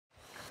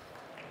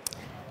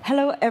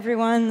Hello,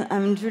 everyone.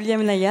 I'm Julia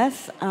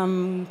Ménayas.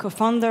 I'm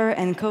co-founder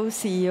and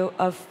co-CEO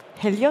of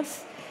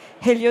Helios,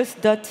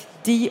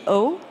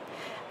 Helios.do.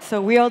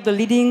 So we are the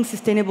leading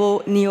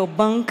sustainable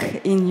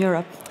neobank in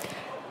Europe.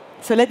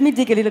 So let me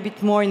dig a little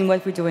bit more in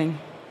what we're doing.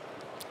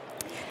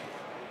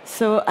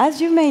 So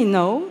as you may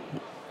know,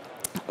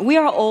 we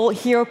are all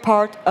here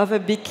part of a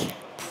big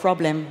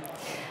problem.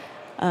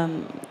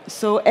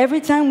 So every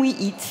time we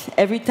eat,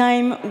 every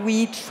time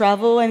we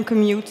travel and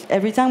commute,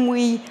 every time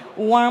we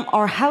warm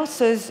our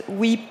houses,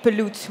 we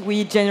pollute,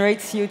 we generate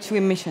CO2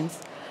 emissions.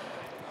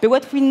 But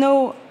what we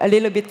know a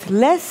little bit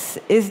less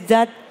is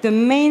that the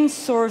main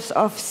source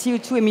of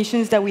CO2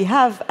 emissions that we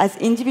have as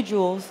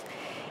individuals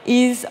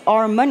is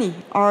our money,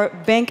 our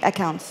bank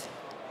accounts.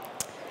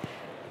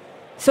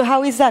 So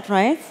how is that,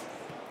 right?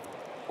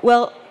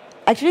 Well,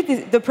 actually,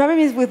 the problem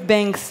is with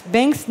banks.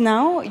 Banks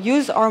now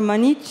use our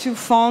money to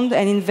fund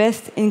and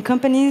invest in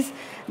companies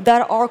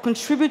that are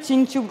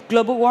contributing to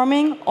global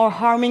warming or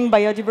harming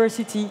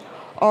biodiversity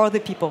or the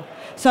people.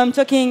 So I'm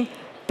talking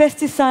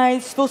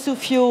pesticides, fossil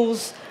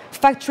fuels,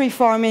 factory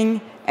farming,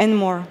 and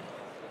more.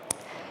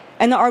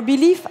 And our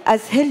belief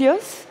as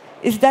Helios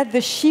is that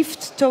the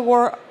shift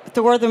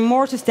toward a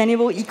more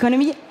sustainable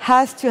economy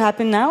has to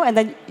happen now, and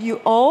that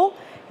you all,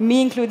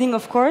 me including,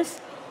 of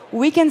course,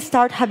 we can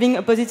start having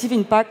a positive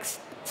impact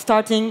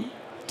starting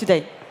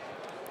today.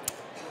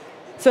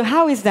 So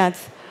how is that?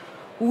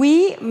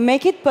 We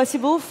make it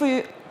possible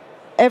for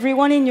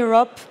everyone in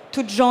Europe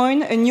to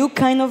join a new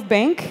kind of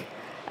bank,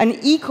 an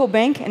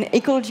eco-bank, an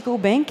ecological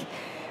bank,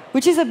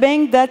 which is a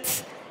bank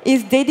that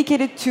is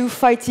dedicated to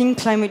fighting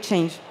climate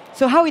change.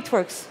 So how it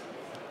works?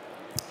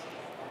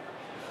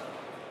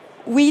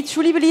 We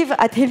truly believe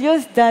at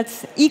Helios that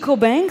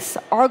eco-banks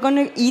are going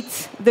to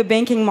eat the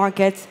banking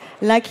market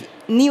like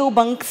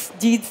neobanks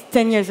did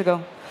 10 years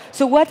ago.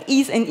 So what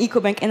is an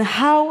eco-bank and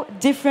how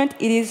different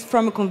it is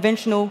from a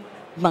conventional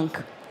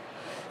bank?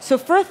 So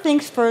first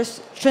things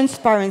first,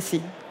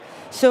 transparency.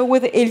 So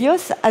with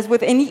Helios, as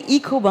with any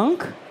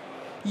eco-bank,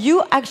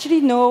 you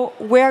actually know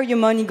where your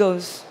money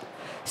goes.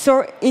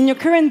 So in your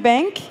current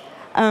bank,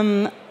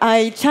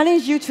 I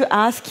challenge you to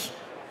ask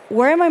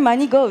where my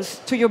money goes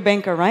to your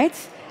banker, right?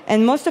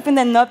 And most often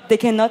than not, they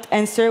cannot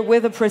answer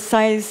with a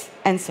precise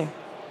answer.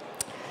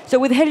 So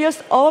with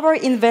Helios, all of our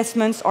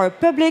investments are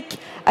public,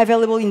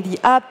 available in the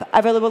app,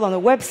 available on the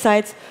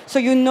website, so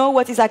you know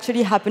what is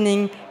actually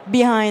happening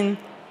behind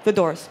the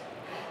doors.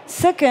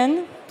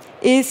 Second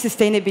is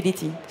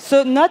sustainability.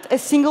 So not a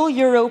single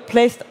euro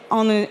placed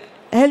on a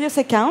Helios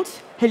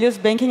account, Helios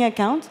banking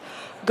account,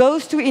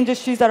 goes to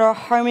industries that are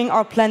harming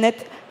our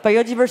planet,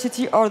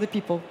 biodiversity, or the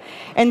people.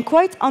 And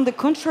quite on the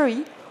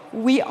contrary,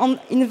 we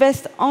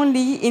invest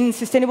only in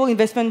sustainable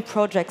investment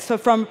projects. So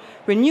from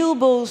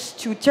renewables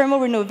to thermal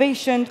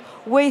renovation,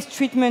 waste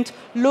treatment,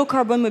 low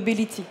carbon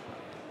mobility.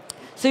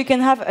 So you can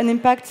have an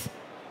impact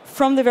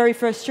from the very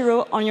first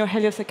euro on your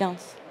Helios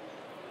accounts.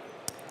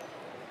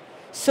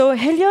 So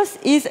Helios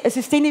is a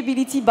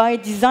sustainability by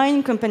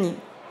design company.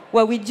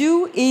 What we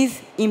do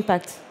is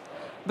impact.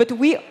 But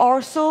we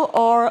also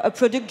are a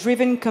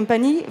product-driven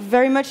company,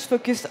 very much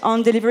focused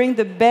on delivering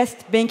the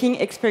best banking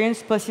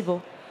experience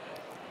possible.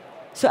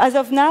 So as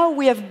of now,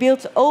 we have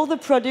built all the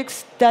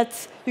products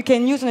that you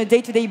can use on a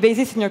day-to-day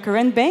basis in your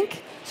current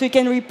bank, so you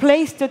can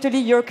replace totally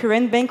your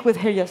current bank with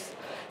Helios.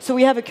 So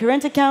we have a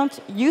current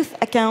account, youth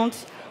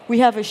account, we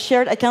have a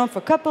shared account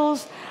for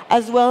couples,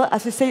 as well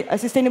as a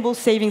sustainable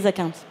savings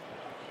account.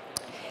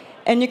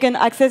 And you can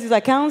access these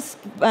accounts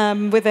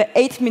with an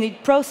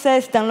 8-minute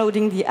process,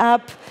 downloading the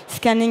app,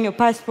 scanning your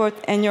passport,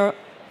 and you're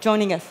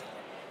joining us.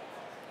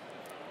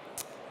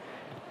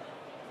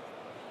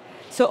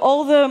 So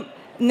all the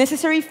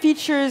necessary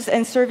features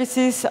and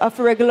services of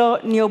a regular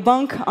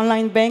neobank,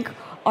 online bank,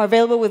 are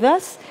available with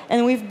us,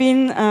 and we've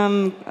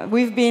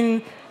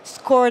been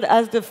scored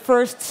as the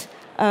first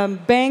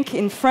bank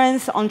in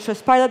France on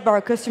Trustpilot by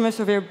our customers,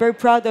 so we're very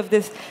proud of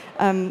this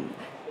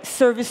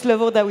service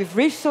level that we've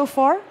reached so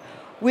far.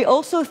 We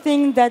also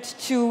think that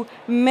to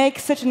make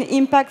such an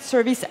impact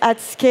service at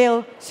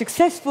scale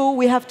successful,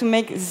 we have to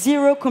make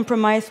zero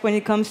compromise when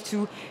it comes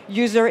to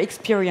user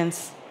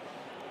experience.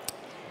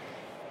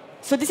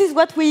 So this is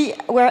what we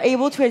were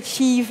able to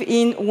achieve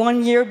in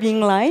 1 year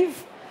being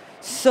live.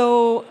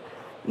 So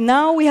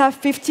now we have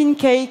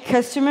 15K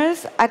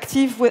customers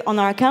active on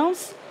our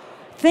accounts.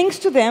 Thanks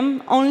to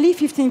them, only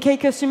 15K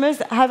customers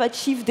have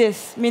achieved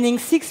this, meaning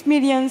 6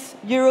 million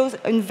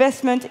euros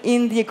investment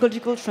in the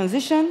ecological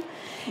transition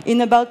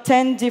in about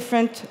 10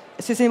 different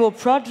sustainable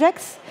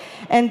projects.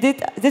 And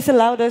this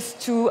allowed us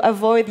to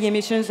avoid the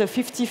emissions of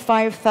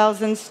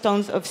 55,000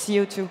 tons of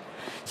CO2.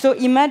 So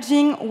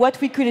imagine what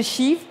we could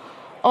achieve,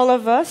 all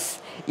of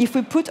us, if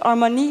we put our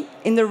money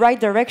in the right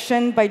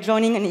direction by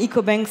joining an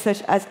eco-bank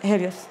such as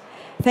Helios.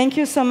 Thank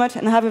you so much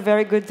and have a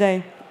very good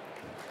day.